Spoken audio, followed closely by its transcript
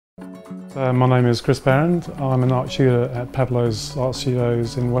My name is Chris Barrand. I'm an art tutor at Pablo's Art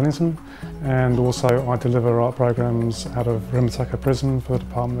Studios in Wellington, and also I deliver art programs out of Rimutaka Prison for the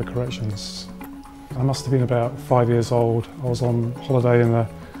Department of Corrections. I must have been about 5 years old. I was on holiday in the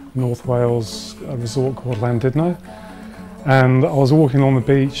North Wales resort called Llandudno, and I was walking on the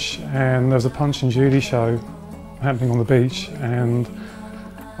beach and there was a Punch and Judy show happening on the beach, and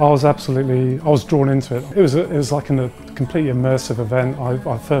I was drawn into it. It was like a completely immersive event.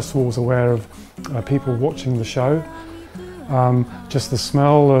 I first of all was aware of people watching the show. Just the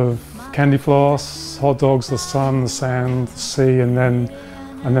smell of candy floss, hot dogs, the sun, the sand, the sea, and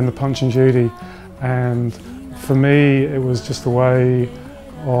then the Punch and Judy. And for me, it was just a way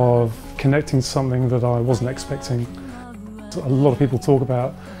of connecting to something that I wasn't expecting. A lot of people talk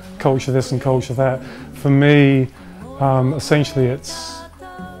about culture this and culture that. For me, essentially it's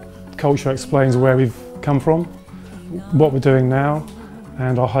culture explains where we've come from, what we're doing now,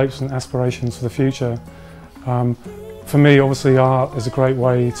 and our hopes and aspirations for the future. For me, obviously, art is a great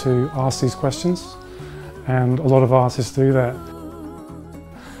way to ask these questions, and a lot of artists do that.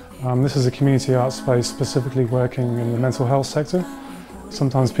 This is a community art space specifically working in the mental health sector.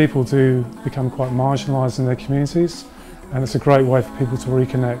 Sometimes people do become quite marginalised in their communities, and it's a great way for people to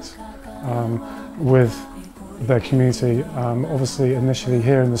reconnect with their community, obviously initially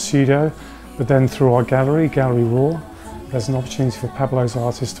here in the studio, but then through our gallery, Gallery Raw, there's an opportunity for Pablo's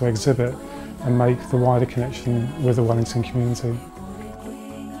artists to exhibit and make the wider connection with the Wellington community.